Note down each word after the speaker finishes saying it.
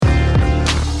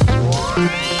Yo,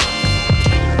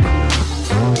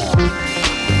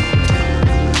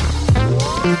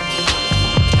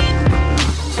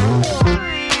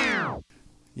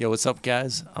 what's up,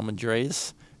 guys? I'm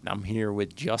Andreas, and I'm here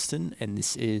with Justin, and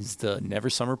this is the Never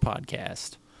Summer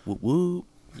Podcast. Whoop whoop.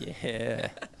 Yeah.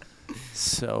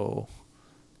 So,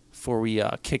 before we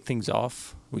kick things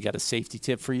off, we got a safety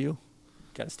tip for you.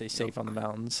 Got to stay safe on the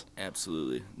mountains.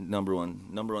 Absolutely. Number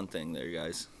one thing there,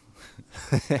 guys.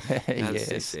 Gotta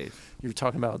stay safe. You were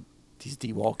talking about these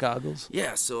DeWalt goggles?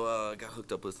 Yeah, so I got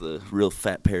hooked up with a real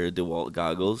fat pair of DeWalt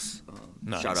goggles.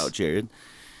 Nice. Shout out, Jared.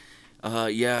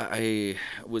 Yeah, I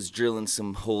was drilling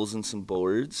some holes in some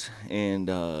boards, and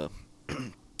a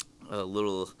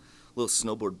little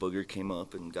snowboard booger came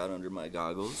up and got under my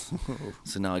goggles.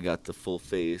 So now I got the full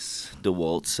face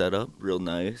DeWalt setup, real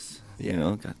nice. Yeah. You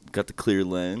know, got the clear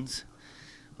lens.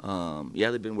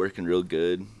 Yeah, they've been working real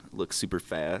good. Look super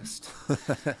fast.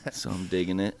 So I'm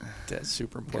digging it. That's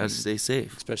super important. Gotta stay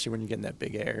safe. Especially when you're getting that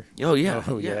big air. Oh, yeah.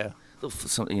 Oh, yeah.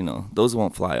 Those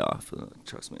won't fly off.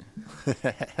 Trust me.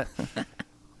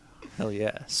 Hell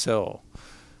yeah. So,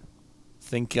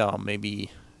 think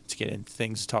maybe to get into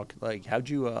things, talk like how'd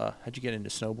you get into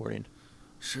snowboarding?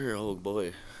 Sure. Oh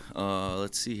boy.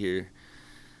 Let's see here.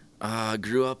 I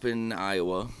grew up in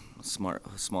Iowa, a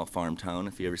small farm town.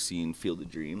 If you ever seen Field of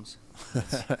Dreams,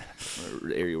 the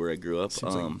area where I grew up.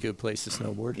 Seems like a good place to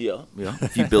snowboard. Yeah.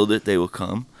 If you build it, they will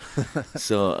come.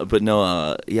 So, but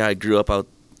no. Yeah, I grew up out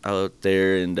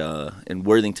there in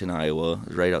Worthington, Iowa,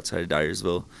 right outside of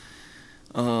Dyersville.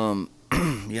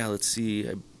 Yeah, let's see.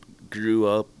 I grew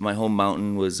up. My home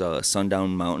mountain was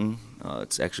Sundown Mountain.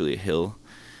 It's actually a hill.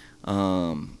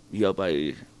 Yep,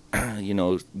 I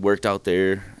worked out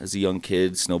there as a young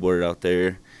kid, snowboarded out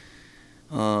there.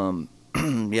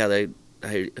 Yeah,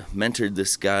 I mentored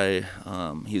this guy.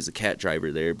 He was a cat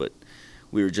driver there, but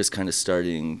we were just kind of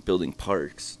starting building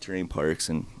terrain parks,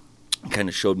 and kind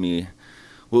of showed me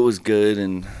what was good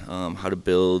and how to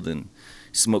build, and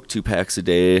smoked 2 packs a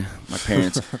day. My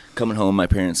parents, coming home, my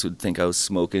parents would think I was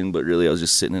smoking, but really I was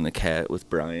just sitting in a cat with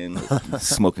Brian,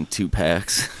 smoking 2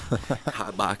 packs,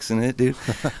 hotboxing it, dude.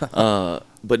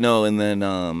 But no, and then,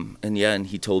 and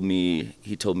he told me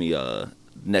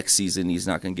next season he's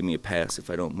not going to give me a pass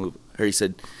if I don't move. Or he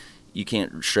said, you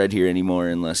can't shred here anymore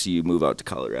unless you move out to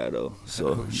Colorado.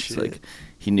 So it's like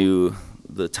he knew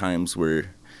the times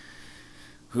where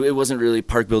it wasn't really,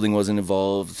 park building wasn't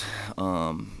involved.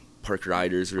 Park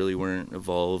riders really weren't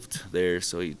involved there,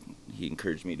 so he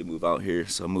encouraged me to move out here.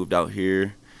 So I moved out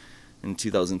here in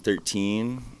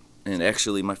 2013, and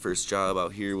actually my first job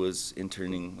out here was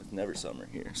interning with Never Summer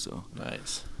here. So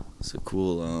Nice. It's a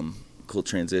cool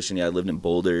transition. Yeah, I lived in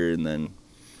Boulder, and then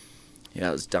it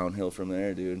was downhill from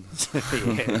there, dude.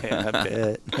 Yeah, I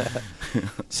bet.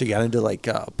 So you got into like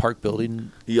park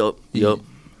building. Yep.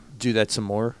 Do that some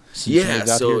more? So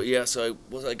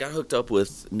I got hooked up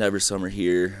with Never Summer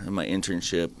here in my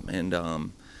internship, and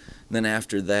then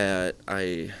after that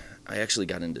I actually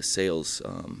got into sales.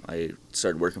 I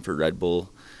started working for Red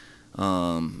Bull,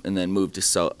 and then moved to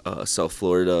South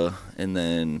Florida, and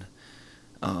then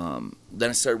I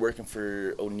started working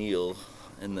for O'Neill,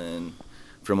 and then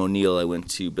from O'Neill I went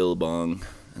to Billabong,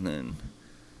 and then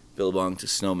Billabong to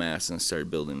Snowmass, and I started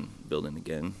building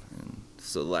again. And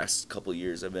so the last couple of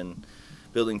years I've been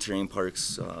building terrain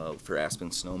parks for Aspen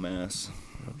Snowmass.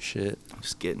 Oh shit!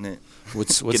 Just getting it.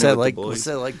 What's that like? What's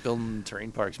that like building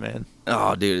terrain parks, man?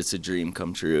 Oh, dude, it's a dream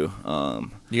come true.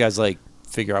 You guys like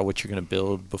figure out what you're gonna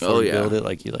build before you build it?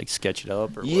 Like you like sketch it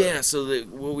up or yeah. what? So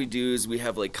what we do is we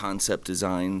have like concept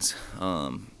designs,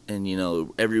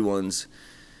 and everyone's.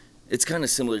 It's kind of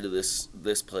similar to this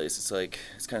place.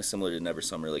 It's kind of similar to Never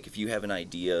Summer. Like if you have an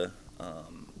idea,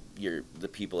 the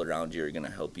people around you are gonna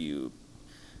help you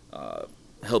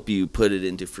put it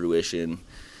into fruition.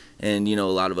 And a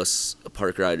lot of us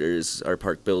park riders, our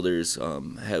park builders,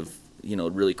 have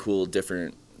really cool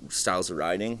different styles of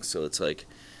riding. So it's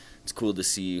cool to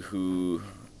see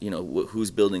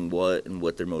who's building what and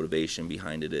what their motivation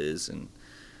behind it is. And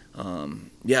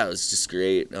it was just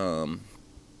great.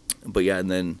 But yeah, and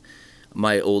then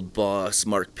my old boss,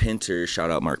 Mark Pinter,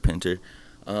 shout out Mark Pinter,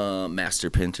 Master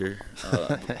Pinter.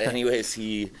 Anyways,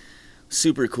 he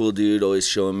super cool dude, always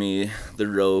showing me the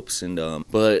ropes, and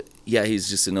but yeah, he's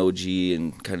just an OG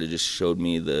and kind of just showed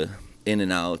me the in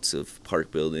and outs of park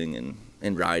building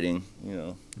and riding.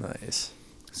 Nice.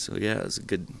 So yeah, it was a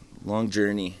good long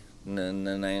journey, and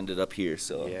then I ended up here.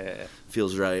 So yeah,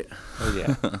 feels right. Oh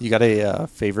yeah. You got a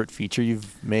favorite feature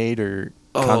you've made or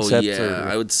concept? Oh yeah, or?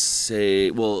 I would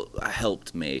say. Well, I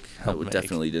helped make.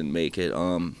 Definitely didn't make it.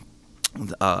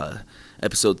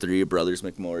 episode 3 of Brothers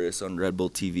McMorris on Red Bull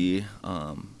TV.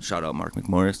 Shout out Mark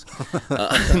McMorris.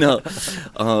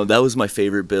 That was my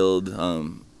favorite build.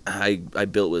 I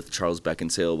built with Charles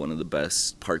Beckinsale, one of the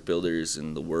best park builders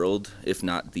in the world, if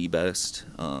not the best.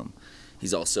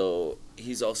 He's also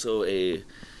a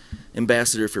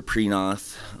ambassador for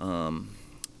Prenoth,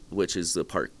 which is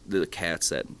the cats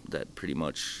that pretty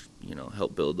much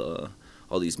help build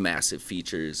all these massive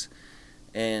features.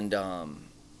 And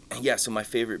so my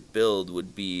favorite build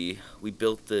would be, we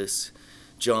built this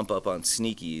jump up on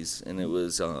Sneakies, and it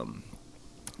was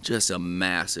just a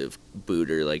massive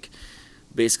booter. Like,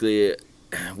 basically,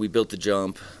 we built the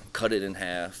jump, cut it in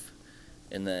half,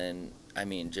 and then,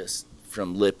 just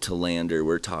from lip to lander,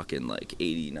 we're talking like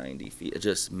 80, 90 feet.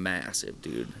 Just massive,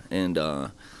 dude. And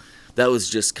that was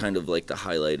just kind of like the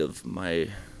highlight of my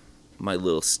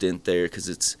little stint there, because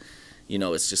it's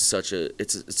just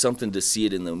it's something to see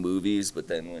it in the movies, but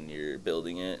then when you're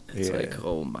building it, it's like,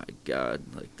 oh my God,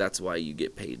 like that's why you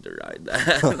get paid to ride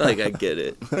that. Like, I get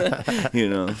it.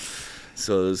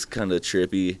 So it was kind of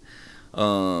trippy.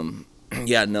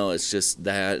 It's just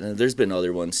that. And there's been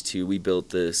other ones too. We built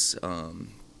this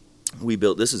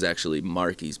this was actually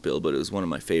Marky's build, but it was one of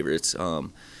my favorites. It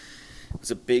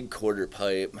was a big quarter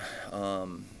pipe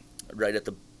right at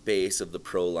the base of the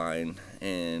pro line,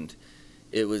 and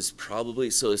it was probably,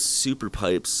 so it's super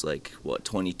pipes, like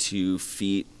 22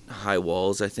 feet high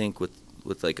walls, I think, with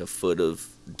like a foot of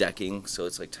decking, so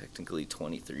it's like technically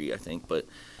 23, I think. But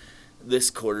this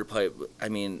quarter pipe, I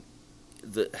think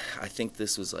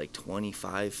this was like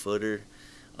 25 footer.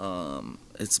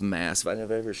 It's massive.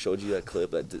 I've ever showed you that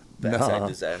clip. Backside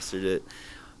disastered it.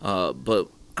 But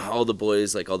all the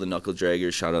boys, like all the knuckle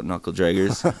draggers, shout out knuckle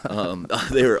draggers,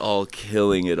 they were all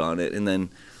killing it on it. And then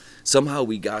somehow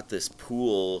we got this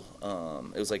pool.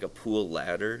 It was like a pool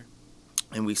ladder,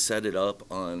 and we set it up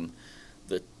on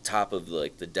the top of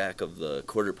like the deck of the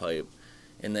quarter pipe.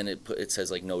 And then it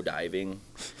says like no diving,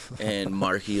 and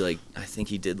Marky, like, I think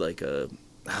he did like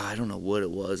I don't know what it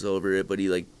was over it, but he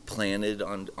like planted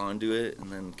onto it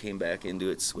and then came back into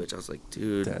it, switch. I was like,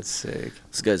 dude, that's sick.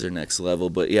 These guys are next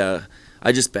level. But yeah,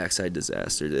 I just backside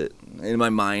disastered it. In my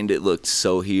mind, it looked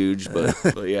so huge, but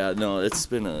yeah, no, it's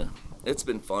been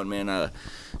fun, man.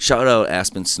 Shout out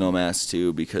Aspen Snowmass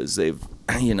too, because they've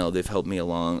helped me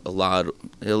along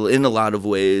in a lot of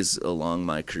ways along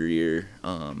my career.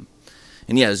 And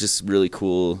yeah, it's just really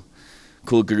cool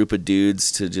group of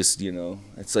dudes to just,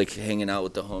 it's like hanging out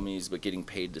with the homies, but getting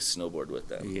paid to snowboard with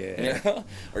them. Yeah.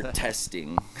 Or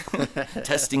testing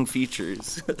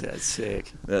features. That's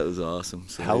sick. That was awesome.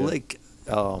 So, how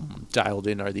dialed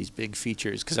in are these big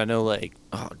features? Because I know, like,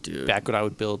 oh, dude, back when I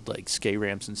would build like skate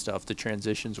ramps and stuff, the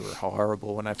transitions were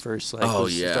horrible when I first starting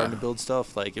to build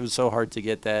stuff. Like, it was so hard to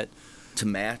get that to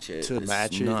match it.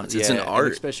 Nuts. It's an art,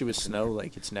 and especially with snow.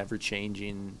 Like, it's never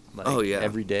changing. Like,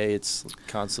 every day it's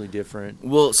constantly different.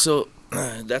 Well, so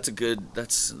that's a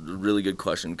really good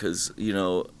question, because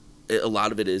a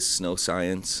lot of it is snow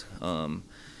science. Snow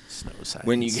science.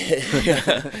 When you get,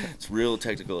 it's real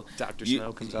technical. Dr.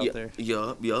 Snow comes out there.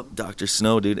 Yup, Dr.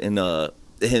 Snow, dude.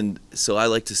 And so I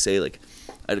like to say, like,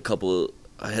 I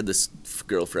had this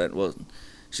girlfriend. Well,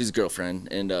 she's a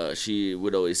girlfriend, and she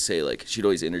would always say, like, she'd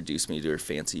always introduce me to her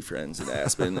fancy friends in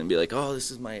Aspen and be like, oh, this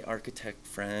is my architect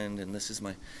friend, and this is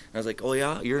my, and I was like, oh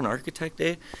yeah, you're an architect,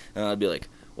 eh? And I'd be like,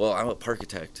 well, I'm a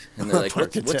parkitect. And they're like,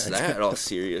 what's that? All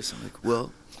serious. I'm like,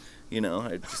 well,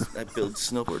 I build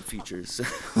snowboard features.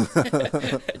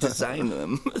 I design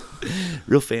them.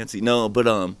 Real fancy. No, but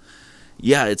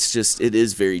it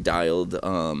is very dialed.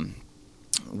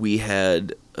 We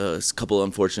had a couple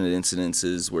unfortunate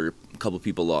incidences where a couple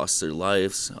people lost their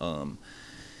lives,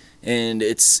 and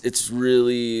it's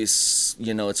really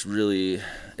something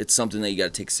that you got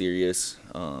to take serious.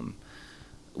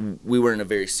 We weren't a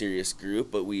very serious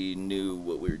group, but we knew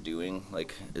what we were doing,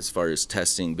 like as far as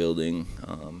testing, building,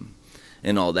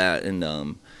 and all that.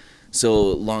 And so,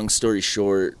 long story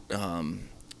short,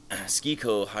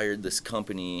 Skico hired this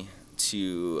company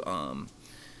to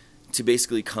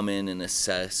basically come in and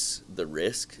assess the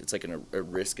risk. It's like a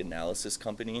risk analysis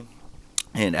company.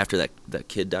 And after that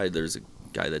kid died, there was a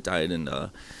guy that died, and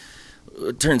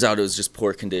it turns out it was just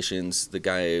poor conditions. The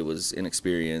guy was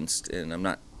inexperienced, and I'm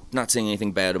not saying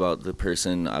anything bad about the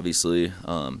person, obviously.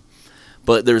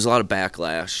 But there was a lot of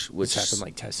backlash. Which this happened,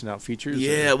 like, testing out features?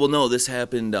 Yeah, well, no, this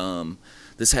happened. The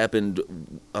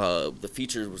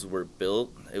features were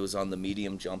built. It was on the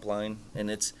medium jump line, and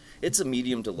it's a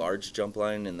medium to large jump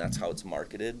line, and that's how it's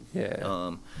marketed.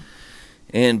 Yeah.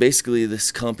 And basically,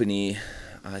 this company,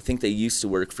 I think they used to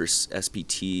work for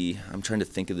SPT. I'm trying to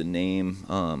think of the name.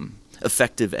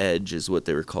 Effective Edge is what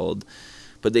they were called.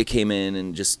 but they came in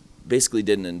and just basically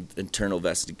did an internal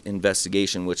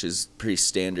investigation, which is pretty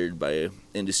standard by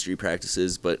industry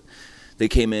practices. But they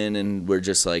came in and were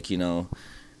just like,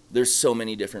 there's so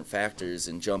many different factors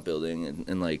in jump building,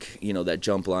 and like, that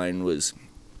jump line was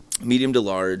medium to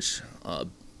large.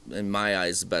 In my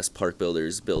eyes, the best park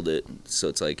builders build it. So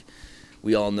it's like,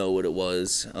 we all know what it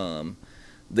was.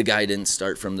 The guy didn't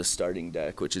start from the starting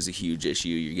deck, which is a huge issue.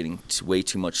 You're getting way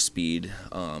too much speed.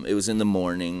 It was in the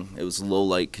morning. It was low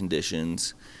light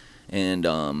conditions, and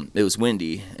it was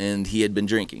windy, and he had been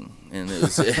drinking. And it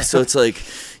was, so it's like,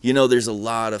 there's a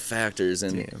lot of factors.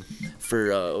 And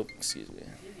for, excuse me.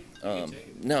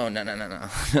 No,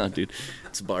 dude,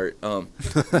 it's Bart. No,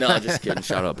 just kidding.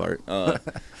 Shout out Bart.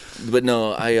 But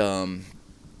no,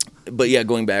 but yeah,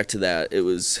 going back to that, it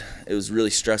was really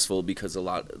stressful because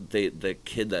the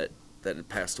kid that had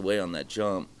passed away on that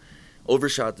jump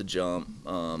overshot the jump.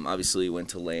 Obviously went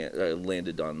to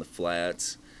landed on the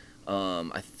flats.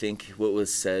 I think what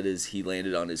was said is he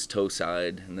landed on his toe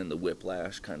side, and then the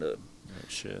whiplash kind of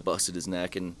busted his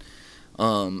neck. And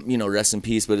rest in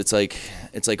peace. But it's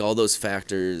like all those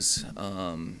factors.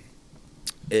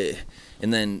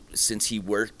 And then since he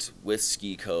worked with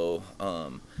Ski Co,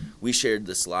 we shared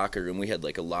this locker room. We had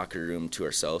like a locker room to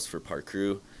ourselves for park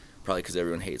crew, probably because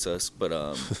everyone hates us, but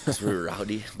because we were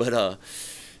rowdy. But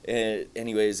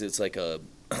anyways, it's like a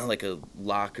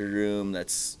locker room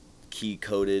that's key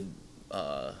coded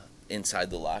inside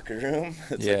the locker room.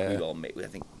 It's like we all made. I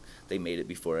think they made it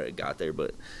before I got there,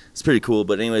 but it's pretty cool.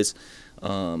 But anyways,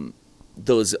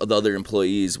 the other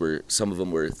employees some of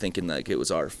them were thinking like it was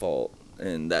our fault.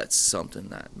 And that's something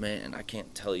that, man, I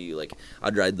can't tell you. Like,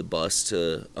 I'd ride the bus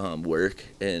to work,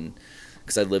 and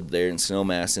because I lived there in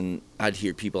Snowmass, and I'd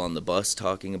hear people on the bus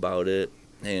talking about it.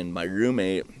 And my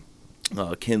roommate,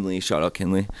 Kinley, shout out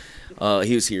Kinley,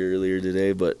 he was here earlier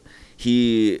today, but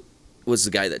he was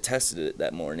the guy that tested it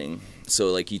that morning.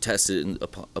 So, like, you tested it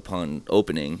upon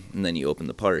opening, and then you open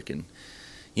the park. And,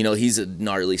 he's a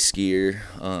gnarly skier,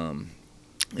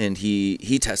 and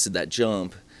he tested that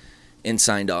jump and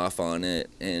signed off on it,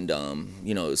 and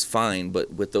it was fine.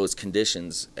 But with those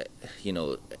conditions,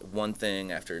 one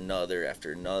thing after another,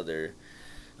 it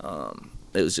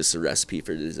was just a recipe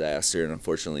for disaster. And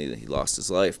unfortunately, he lost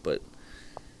his life. But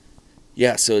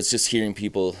yeah, so it's just hearing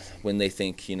people when they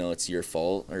think it's your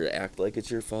fault or act like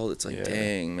it's your fault. It's like,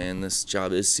 dang, man, this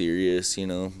job is serious.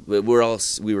 But we were all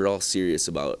serious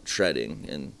about shredding,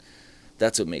 and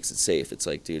that's what makes it safe. It's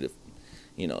like, dude,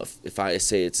 if I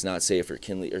say it's not safe, or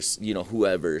Kinley, or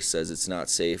whoever says it's not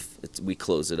safe, we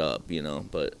close it up.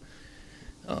 But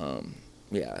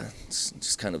it's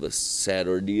just kind of a sad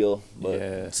ordeal. But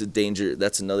it's a danger.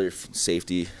 That's another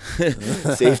safety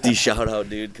shout out,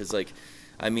 dude. Because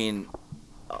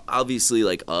obviously,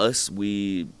 like us,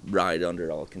 we ride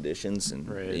under all conditions, and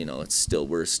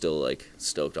we're still like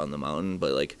stoked on the mountain,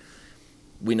 but like,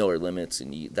 we know our limits,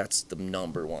 and that's the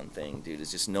number one thing, dude, is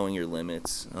just knowing your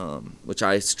limits, which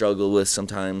I struggle with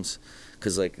sometimes,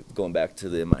 because, like, going back to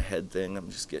the in my head thing, I'm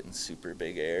just getting super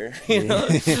big air,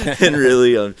 and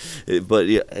really, but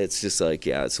yeah, it's just like,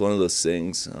 it's one of those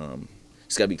things.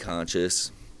 Just gotta be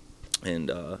conscious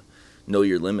and know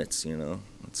your limits.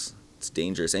 It's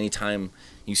dangerous. Anytime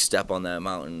you step on that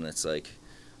mountain, it's like,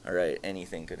 all right,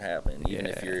 anything could happen, even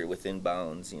if you're within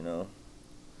bounds.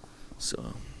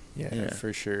 So. Yeah,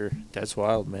 for sure. That's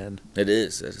wild, man. It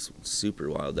is. That's super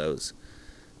wild. That was,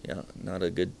 not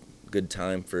a good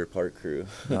time for a park crew.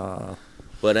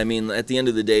 But at the end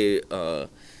of the day,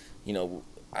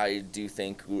 I do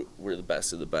think we're the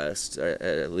best of the best.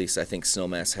 At least I think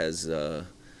Snowmass has the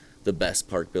best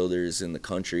park builders in the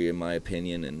country, in my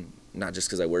opinion, and not just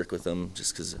because I work with them,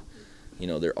 just because,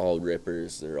 they're all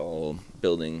rippers. They're all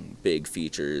building big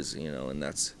features, and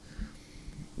that's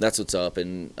what's up.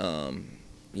 And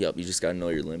you just gotta know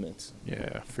your limits.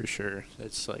 Yeah, for sure.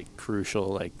 It's like crucial,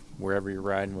 like wherever you're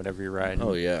riding, whatever you're riding.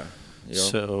 Oh yeah.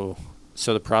 So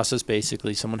the process,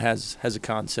 basically, someone has a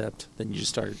concept, then you just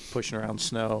start pushing around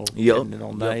snow, getting it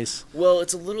all nice. Well,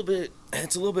 it's a little bit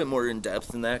more in depth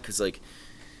than that, because like,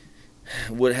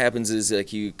 what happens is,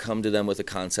 like, you come to them with a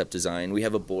concept design. We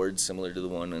have a board similar to the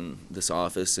one in this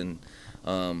office, and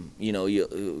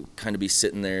you kind of be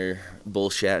sitting there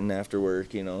bullshitting after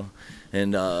work, and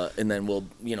then we'll,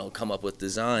 come up with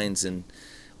designs, and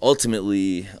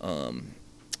ultimately,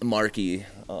 Marky,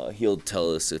 he'll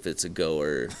tell us if it's a go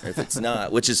or if it's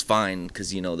not, which is fine, because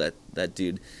that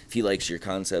dude, if he likes your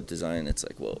concept design, it's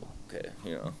like, whoa, okay,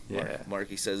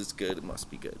 Marky says it's good, it must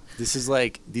be good. This is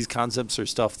like, these concepts are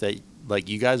stuff that, like,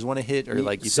 you guys want to hit, or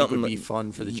like you think would be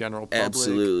fun for the general public?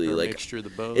 Absolutely, or like a mixture of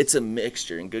the both? It's a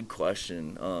mixture, and good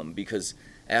question, because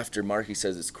after Marky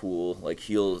says it's cool, like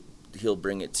he'll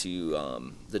bring it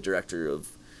to the director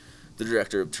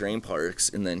of terrain parks,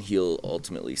 and then he'll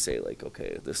ultimately say like,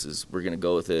 okay, we're gonna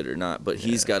go with it or not. But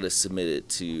he's got to submit it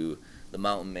to the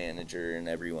mountain manager and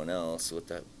everyone else with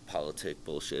that politic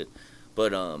bullshit. But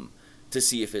to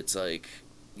see if it's like,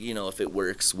 if it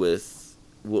works with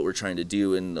what we're trying to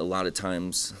do. And a lot of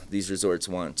times these resorts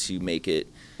want to make it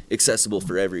accessible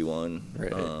for everyone.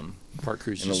 Right. Park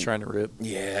crew's just trying to rip.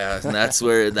 Yeah, and that's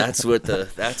where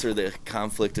the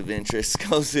conflict of interest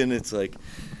comes in. It's like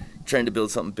trying to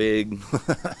build something big,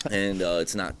 and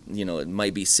it's not, it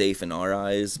might be safe in our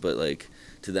eyes, but like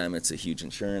to them it's a huge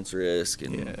insurance risk,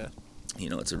 and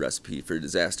it's a recipe for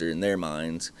disaster in their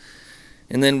minds.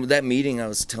 And then that meeting I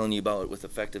was telling you about with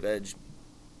Effective Edge,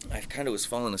 I kind of was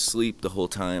falling asleep the whole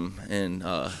time, and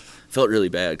felt really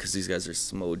bad because these guys are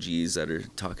some OGs that are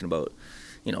talking about,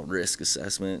 risk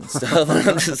assessment and stuff. And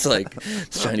I'm just like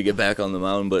trying to get back on the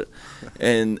mountain, but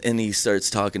and he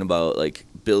starts talking about like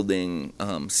building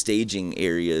staging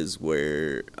areas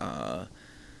where I'm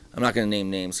not gonna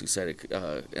name names who said it,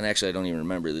 and actually I don't even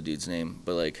remember the dude's name,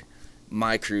 but like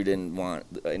my crew didn't want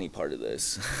any part of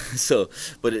this.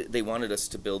 But they wanted us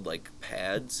to build like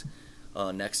pads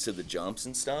next to the jumps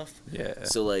and stuff. Yeah.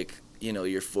 So like,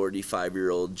 your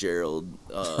 45-year-old Gerald,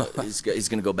 he's going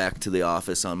to go back to the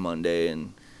office on Monday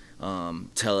and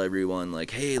tell everyone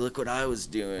like, hey, look what I was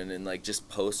doing, and like just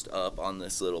post up on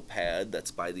this little pad that's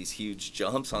by these huge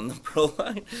jumps on the pro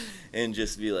line, and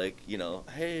just be like,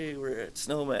 hey, we're at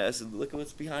Snowmass and look at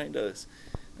what's behind us.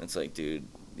 And it's like, dude,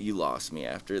 you lost me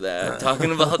after that.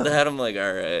 Talking about that, I'm like,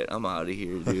 all right, I'm out of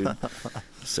here, dude.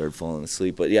 Started falling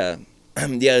asleep. But yeah,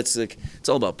 it's like, it's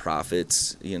all about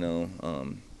profits,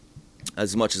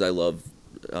 as much as I love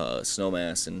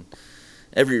Snowmass and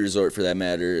every resort for that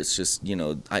matter, it's just,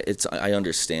 I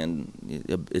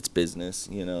understand it's business,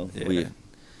 Yeah.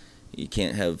 You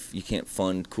can't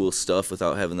fund cool stuff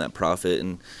without having that profit.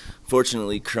 And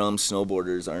fortunately, crumb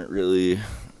snowboarders aren't really,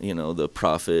 the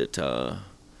profit.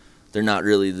 They're not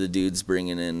really the dudes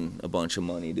bringing in a bunch of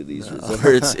money to these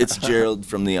resorts. It's Gerald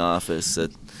from the office,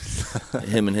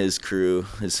 him and his crew,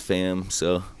 his fam.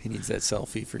 So he needs that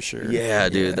selfie for sure. Yeah,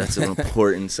 dude, that's an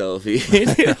important selfie.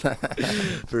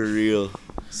 For real.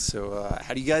 So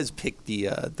how do you guys pick the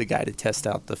guy to test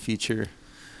out the feature?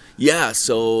 Yeah,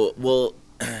 so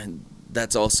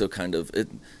that's also kind of it.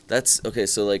 That's okay.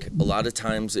 So like a lot of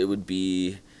times it would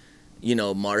be,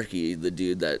 Marky, the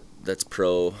dude that's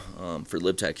pro for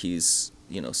LibTech. He's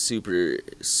super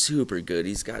super good.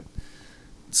 He's got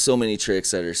so many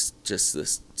tricks that are just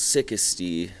the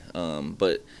sickesty.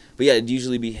 But yeah, it'd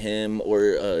usually be him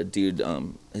or a dude.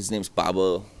 His name's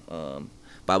Babo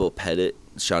Pettit.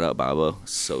 Shout out Babo,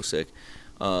 so sick.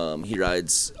 He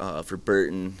rides for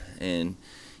Burton, and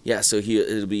yeah, so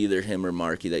it'll be either him or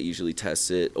Marky that usually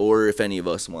tests it, or if any of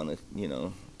us want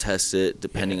to test it,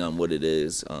 depending on what it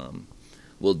is,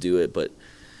 we'll do it. But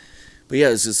yeah,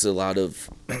 it's just a lot of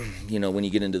when you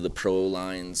get into the pro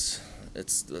lines,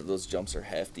 those jumps are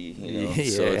hefty, Yeah.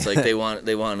 So it's like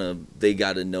they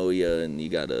gotta know you, and you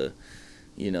gotta,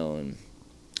 and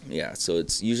yeah, so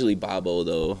it's usually Bobo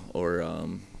though,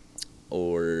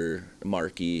 or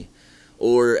Marky,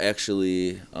 or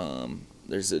actually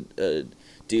there's a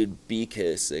dude,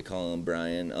 B-Kiss, they call him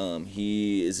Brian.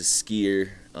 He is a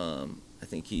skier. I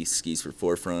think he skis for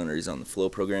Forefront, or he's on the Flow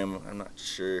program. I'm not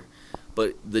sure.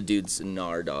 But the dude's a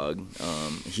gnar dog.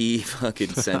 He fucking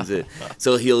sends it.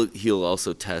 So he'll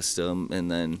also test them, and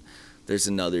then there's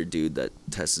another dude that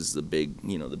tests the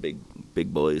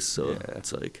big boys. So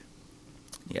it's like,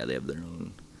 yeah, they have their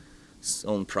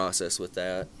own process with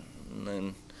that, and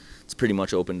then it's pretty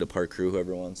much open to park crew,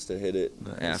 whoever wants to hit it.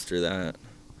 Nice. After that.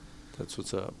 That's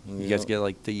what's up. You guys get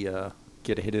like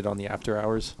get to hit it on the after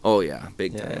hours? Oh yeah,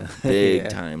 big time, big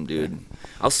time, dude.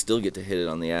 I'll still get to hit it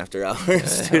on the after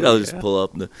hours, dude. I'll just pull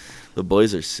up. The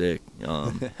boys are sick.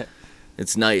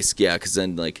 It's nice, yeah, because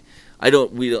then like we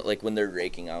don't like when they're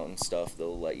raking out and stuff.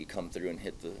 They'll let you come through and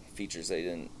hit the features they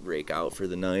didn't rake out for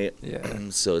the night. Yeah.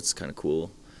 So it's kind of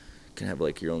cool. You can have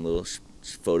like your own little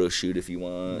photo shoot if you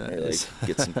want, nice. Or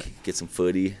like get some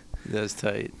footy. That's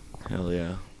tight. Hell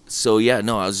yeah. So yeah,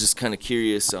 no, I was just kind of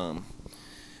curious.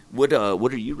 What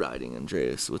are you riding,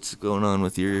 Andreas? What's going on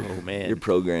with your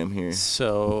program here?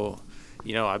 So,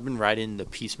 I've been riding the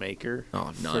Peacemaker.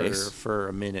 Oh, nice. For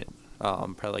a minute,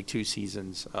 probably like 2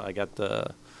 seasons. I got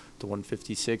the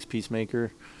 156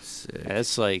 Peacemaker. Sick. And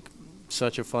it's like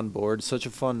such a fun board, such a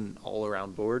fun all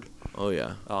around board. Oh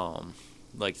yeah.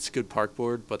 Like it's a good park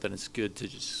board, but then it's good to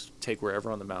just take wherever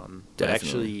on the mountain. Definitely. But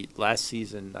actually, last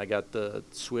season I got the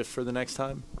Swift for the next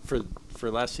time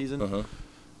for last season. Uh-huh.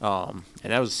 And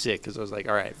that was sick because I was like,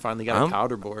 all right, finally got a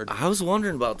powder board. I was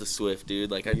wondering about the Swift,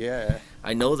 dude. Like,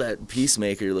 I know that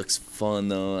Peacemaker looks fun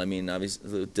though. I mean,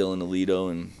 obviously Dylan Alito,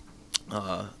 and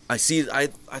I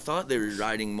thought they were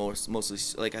riding mostly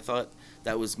like I thought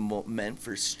that was meant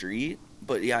for street.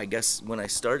 But yeah, I guess when I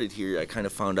started here, I kind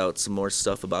of found out some more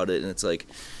stuff about it, and it's like,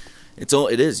 it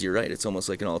is. You're right. It's almost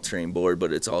like an all-terrain board,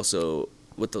 but it's also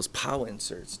with those POW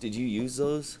inserts. Did you use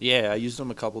those? Yeah, I used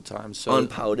them a couple times. So on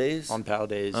POW days? On POW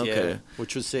days, okay. Yeah.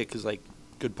 Which was sick because, like,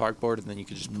 good park board, and then you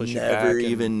could just push it back. Never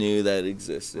even knew that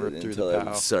existed until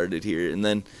I started here. And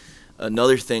then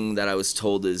another thing that I was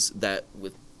told is that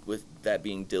with that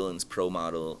being Dylan's pro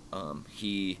model,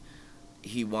 he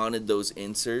wanted those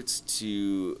inserts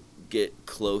to get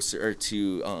closer, or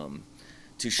to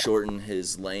shorten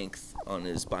his length on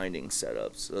his binding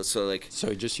setups. So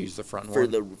he just used the front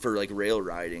one for like rail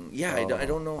riding. Yeah, I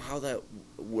don't know how that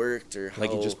worked, or how,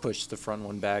 like you just pushed the front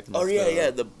one back. And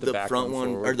the front one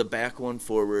forward. Or the back one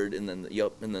forward, and then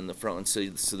the front one.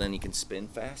 So then you can spin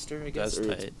faster, I guess. That's or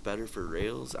tight. It's better for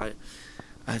rails.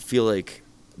 I feel like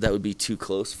that would be too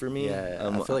close for me. Yeah,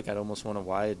 I feel like I'd almost want a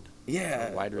wider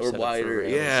or wider. For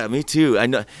rails. Yeah, me too. I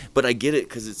know, but I get it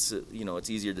because it's it's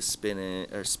easier to spin in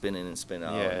and spin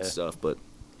out and stuff. But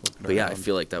yeah, I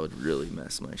feel like that would really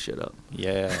mess my shit up.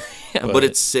 Yeah, but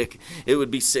it's sick. It would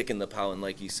be sick in the POW, and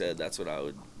like you said, that's what I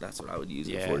would use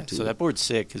it for too. So that board's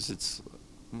sick because it's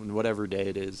whatever day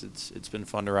it is. It's been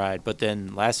fun to ride. But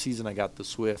then last season I got the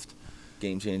Swift,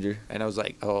 game changer, and I was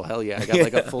like, oh hell yeah! I got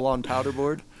like a full on powder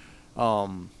board.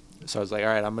 So I was like, all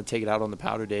right, I'm gonna take it out on the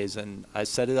powder days, and I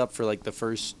set it up for like the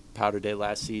first powder day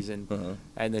last season,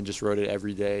 and then just rode it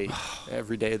every day of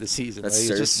the season. That's like,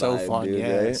 it's just so fun, dude,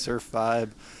 yeah. Right? Surf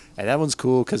vibe, and that one's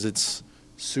cool because it's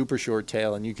super short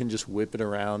tail, and you can just whip it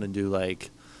around and do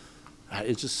like,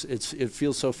 it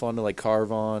feels so fun to like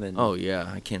carve on. And oh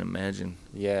yeah, I can't imagine.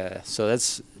 Yeah, so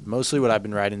that's mostly what I've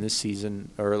been riding this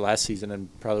season or last season, and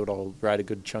probably what I'll ride a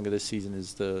good chunk of this season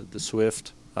is the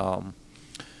Swift.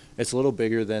 It's a little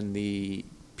bigger than the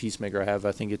Peacemaker I have.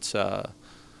 I think it's a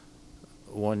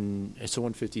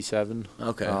 157.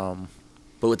 Okay.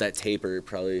 But with that taper, it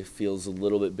probably feels a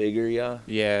little bit bigger, yeah?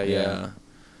 Yeah.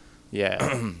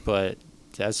 But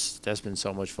that's been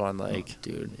so much fun. Like,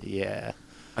 dude. Yeah.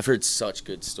 I've heard such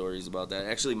good stories about that.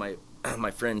 Actually, my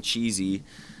friend Cheesy,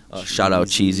 shout out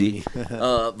Cheesy,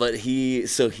 but he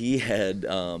had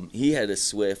a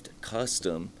Swift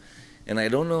custom, and I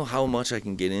don't know how much I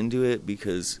can get into it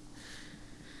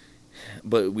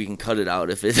but we can cut it out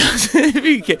if it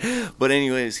doesn't. But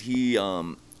anyways, he's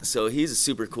a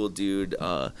super cool dude.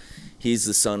 He's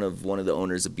the son of one of the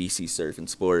owners of BC Surf and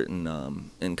Sport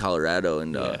in Colorado,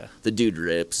 and the dude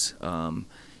rips.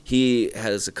 He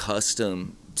has a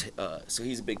custom. So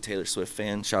he's a big Taylor Swift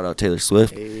fan. Shout out Taylor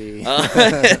Swift. Hey. She's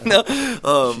but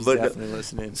definitely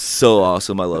listening. So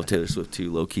awesome. I love Taylor Swift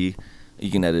too, low key.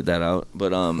 You can edit that out.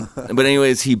 But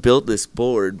anyways, he built this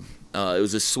board. It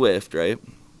was a Swift, right?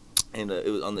 And it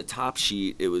was on the top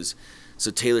sheet. It was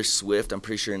Taylor Swift, I'm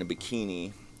pretty sure, in a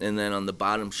bikini. And then on the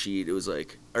bottom sheet, it was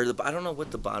like, I don't know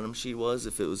what the bottom sheet was.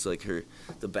 If it was like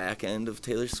the back end of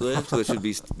Taylor Swift, which would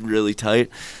be really tight.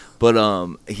 But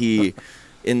he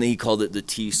called it the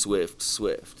T Swift.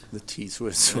 The T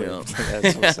Swift. Yeah.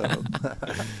 That's what's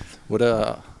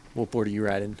up. What board are you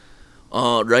riding?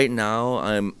 Right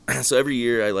now so every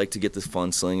year I like to get this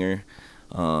Fun Slinger,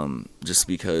 just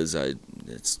because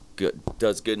it's good,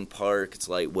 does good in park. It's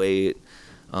lightweight.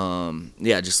 I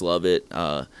just love it.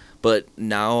 But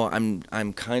now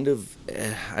I'm kind of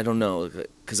I don't know,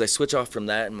 because I switch off from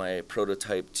that in my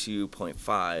prototype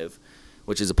 2.5,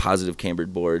 which is a positive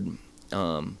cambered board.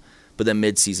 But then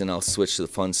mid-season I'll switch to the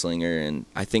Fun Slinger, and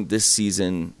I think this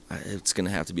season it's gonna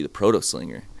have to be the Proto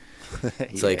Slinger.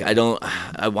 It's like I don't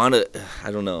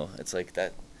know. It's like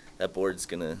that board's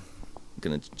gonna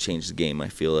change the game, I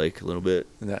feel like, a little bit.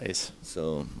 Nice.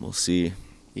 So we'll see.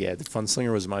 Yeah, the Fun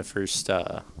Slinger was my first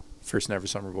Never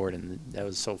Summer board, and that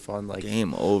was so fun. Like,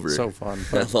 game over. So fun.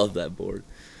 I love that board.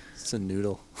 It's a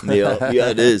noodle. Yeah,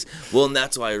 it is. Well, and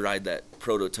that's why I ride that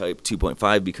prototype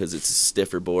 2.5, because it's a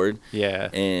stiffer board. Yeah.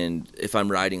 And if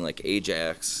I'm riding like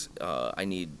Ajax, I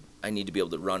need to be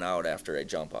able to run out after I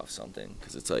jump off something,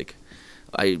 because it's like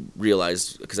I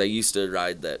realized, because I used to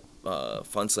ride that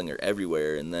Fun Slinger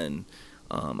everywhere, and then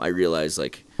I realized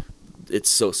like it's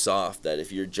so soft that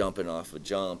if you're jumping off a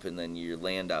jump and then your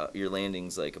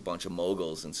landing's like a bunch of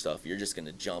moguls and stuff, you're just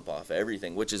gonna jump off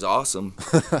everything, which is awesome,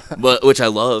 which I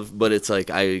love. But it's like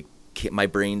my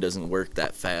brain doesn't work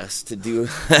that fast to do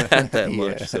that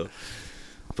much. So,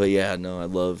 but yeah, no, I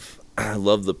love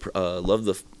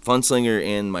the Fun Slinger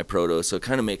and my Proto. So it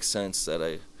kind of makes sense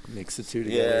that Mix the two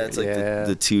together. Yeah, it's like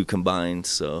the two combined.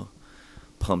 So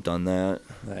pumped on that.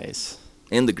 Nice.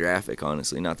 And the graphic,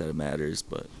 honestly, not that it matters,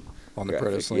 but On the graphic,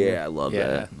 Proto Slinger. yeah, I love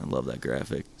that. I love that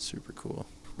graphic. Super cool.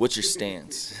 What's your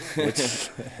stance?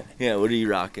 Yeah, what are you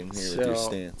rocking here with your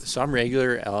stance? So I'm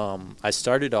regular. I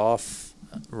started off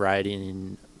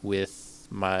riding with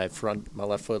my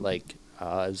left foot like it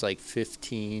was like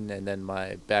 15, and then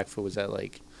my back foot was at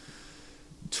like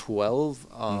 12.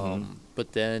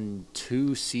 But then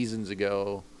 2 seasons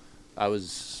ago, I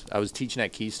was teaching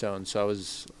at Keystone, so I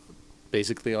was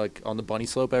basically like on the bunny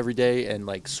slope every day and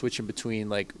like switching between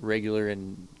like regular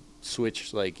and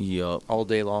switch like all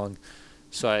day long.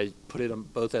 So I put it on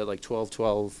both at like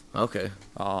 12. Okay.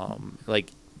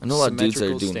 Like I know a lot of dudes that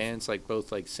are doing stance, like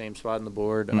both like same spot on the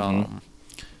board. And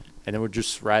then we'd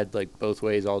just ride like both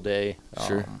ways all day.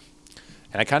 Sure.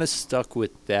 And I kind of stuck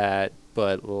with that,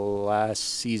 but last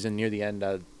season near the end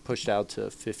I pushed out to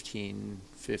 15.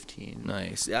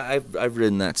 Nice. Yeah, I've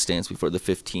ridden that stance before, the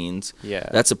 15s. Yeah.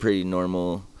 That's a pretty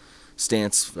normal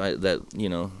stance that, you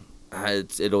know,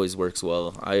 it always works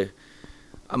well.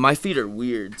 My feet are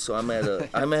weird, so I'm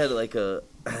at like a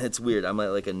it's weird. I'm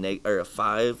at like a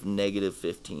 5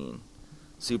 -15.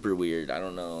 Super weird. I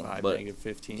don't know. 5 but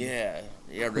 -15. Yeah,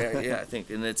 I think,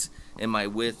 and my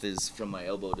width is from my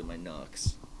elbow to my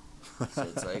knucks. So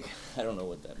it's like I don't know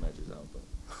what that measures out,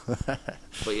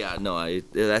 but yeah, no,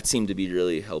 that seemed to be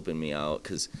really helping me out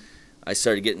because I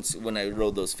started getting, when I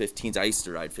rode those 15s, I used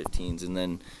to ride 15s, and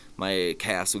then my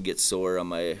calves would get sore on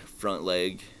my front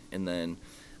leg, and then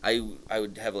I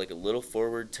would have like a little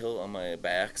forward tilt on my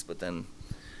backs, but then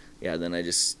I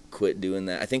just quit doing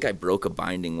that. I think I broke a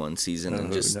binding one season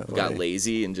and just got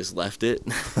lazy and just left it,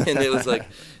 and it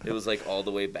was like all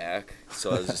the way back.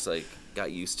 So I was just like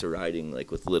got used to riding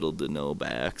like with little to no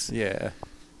backs. Yeah.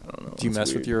 I don't know. Do you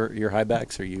mess with your high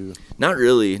backs, or you? Not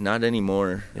really, not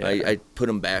anymore. Yeah. I put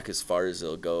them back as far as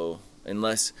they'll go,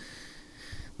 unless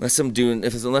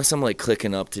I'm like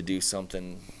clicking up to do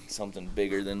something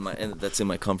bigger than and that's in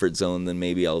my comfort zone. Then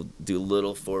maybe I'll do a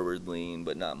little forward lean,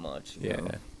 but not much. You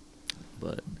know?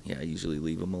 But yeah, I usually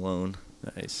leave them alone.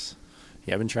 Nice.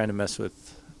 Yeah, I've been trying to mess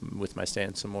with my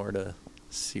stance some more to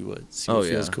see what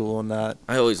feels cool and not.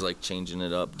 I always like changing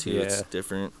it up too. Yeah. It's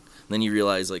different. And then you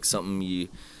realize like something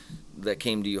that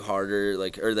came to you harder,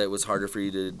 like, or that was harder for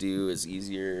you to do is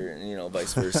easier, and you know,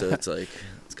 vice versa. It's like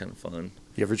it's kind of fun.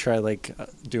 You ever try like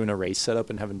doing a race setup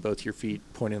and having both your feet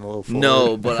pointing a little forward?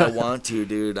 No, but I want to,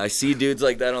 dude. I see dudes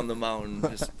like that on the mountain.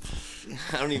 Just,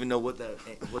 I don't even know what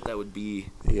that would be.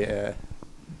 Yeah.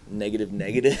 Negative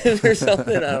or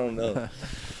something. I don't know.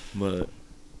 But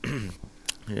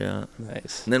yeah.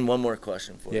 Nice. And then one more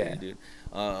question for you, dude.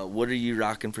 What are you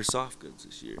rocking for soft goods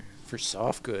this year? For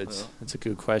soft goods, that's a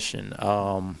good question.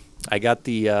 I got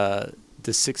the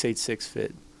 686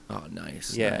 fit. Oh,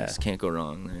 nice. Yeah. Nice. Can't go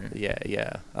wrong there.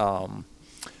 Yeah.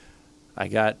 I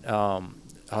got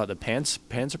the pants.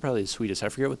 Pants are probably the sweetest. I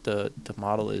forget what the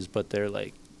model is, but they're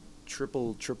like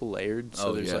triple layered.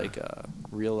 So there's like a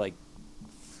real like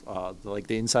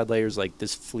the inside layer is like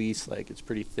this fleece, like it's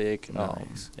pretty thick.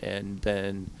 Nice. And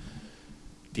then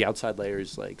the outside layer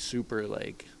is like super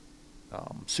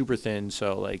thin,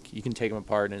 so like you can take them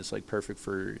apart and it's like perfect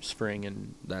for spring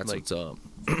and that's like what's up.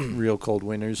 real cold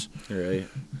winters. Right.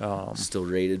 Still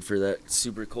rated for that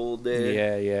super cold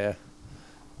day. Yeah.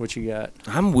 What you got?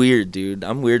 I'm weird, dude.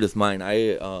 I'm weird with mine.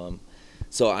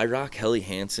 So I rock Helly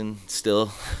Hansen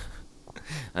still.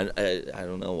 I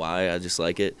don't know why. I just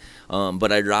like it.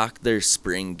 But I rock their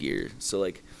spring gear. So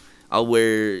like I'll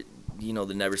wear, you know,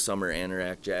 the Never Summer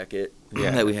Anorak jacket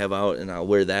that we have out, and I'll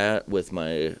wear that with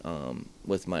my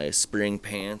spring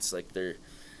pants. Like they're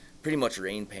pretty much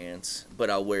rain pants, but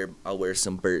I'll wear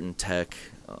some Burton Tech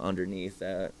underneath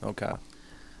that. Okay.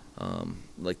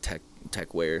 Like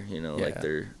tech wear, you know, like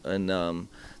they're, and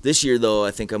this year though,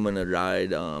 I think I'm gonna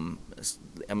ride. I'm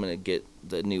gonna get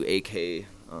the new AK.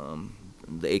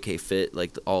 The AK fit,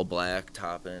 like the all black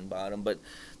top and bottom, but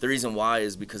the reason why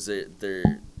is because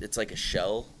it's like a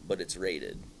shell, but it's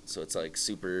rated, so it's like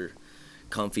super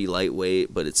comfy,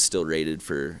 lightweight, but it's still rated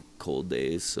for cold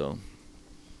days. So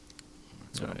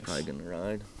that's what I'm probably gonna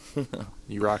ride.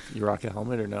 You rock a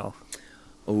helmet or no?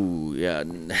 Oh yeah,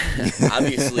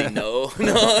 obviously no,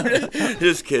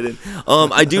 just kidding.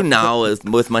 I do now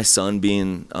with my son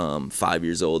being 5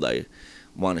 years old. I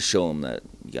want to show him that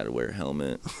you got to wear a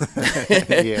helmet.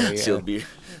 Yeah. She'll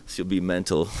be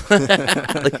mental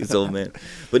like his old man.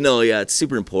 But no, yeah, it's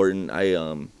super important.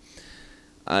 I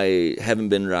haven't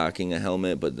been rocking a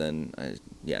helmet, but then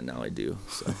now I do.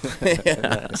 So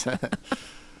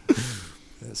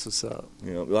that's what's up.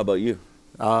 You know, how about you?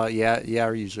 I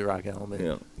usually rock a helmet.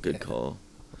 Yeah, good call.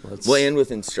 Well, and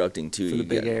with instructing too. For the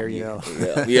big air, you know.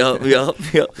 Yep.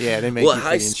 Yeah, they make well, you high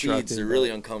pretty speeds instructed, are really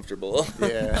uncomfortable.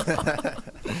 Yeah.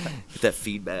 Get that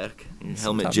feedback, your helmet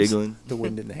Sometimes jiggling. The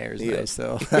wind in the hair is Yeah. nice,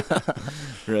 though.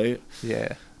 Right?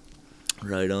 Yeah.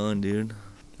 Right on, dude.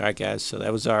 All right, guys. So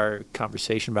that was our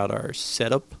conversation about our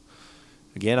setup.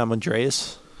 Again, I'm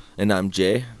Andreas. And I'm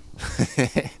Jay.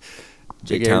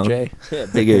 Big Air Jay. Yeah,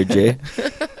 Big Air Jay.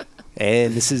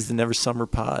 And this is the Never Summer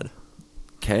Pod.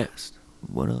 Cast.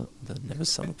 What up? The Never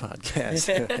Summer Podcast.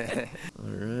 All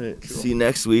right. Cool. See you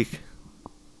next week.